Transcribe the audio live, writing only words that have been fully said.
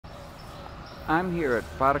I'm here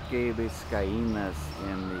at Parque Vizcaínas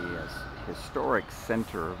in the historic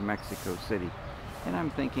center of Mexico City, and I'm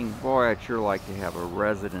thinking, boy, I'd sure like to have a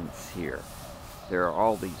residence here. There are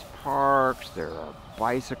all these parks, there are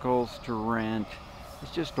bicycles to rent.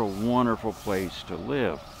 It's just a wonderful place to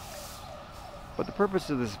live. But the purpose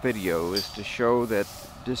of this video is to show that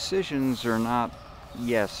decisions are not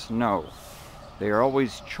yes, no. They are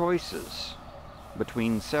always choices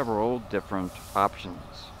between several different options.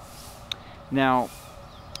 Now,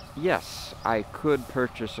 yes, I could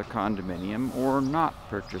purchase a condominium or not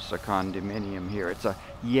purchase a condominium here. It's a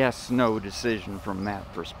yes-no decision from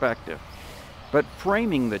that perspective. But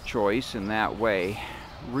framing the choice in that way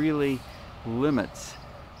really limits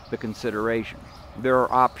the consideration. There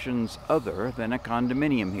are options other than a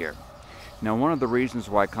condominium here. Now, one of the reasons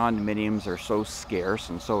why condominiums are so scarce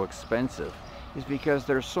and so expensive is because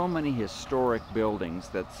there's so many historic buildings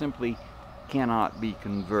that simply cannot be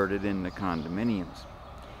converted into condominiums.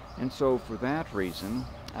 And so for that reason,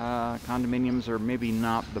 condominiums are maybe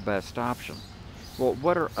not the best option. Well,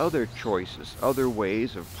 what are other choices, other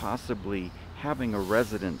ways of possibly having a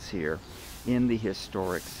residence here in the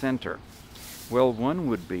historic center? Well, one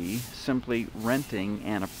would be simply renting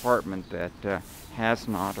an apartment that has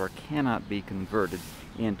not or cannot be converted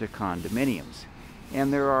into condominiums.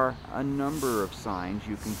 And there are a number of signs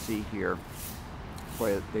you can see here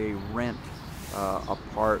where they rent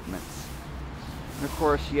apartments. And of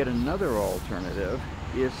course, yet another alternative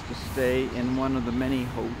is to stay in one of the many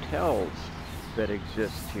hotels that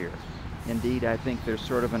exist here. Indeed, I think there's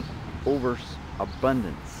sort of an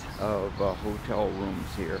overabundance of hotel rooms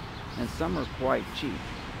here, and some are quite cheap,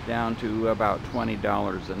 down to about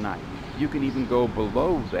 $20 a night. You can even go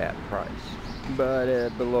below that price, but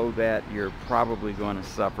below that you're probably going to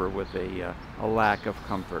suffer with a lack of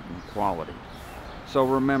comfort and quality. So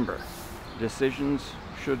remember, decisions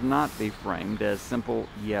should not be framed as simple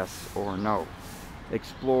yes or no.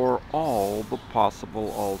 Explore all the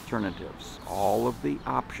possible alternatives, all of the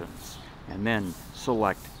options, and then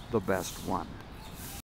select the best one.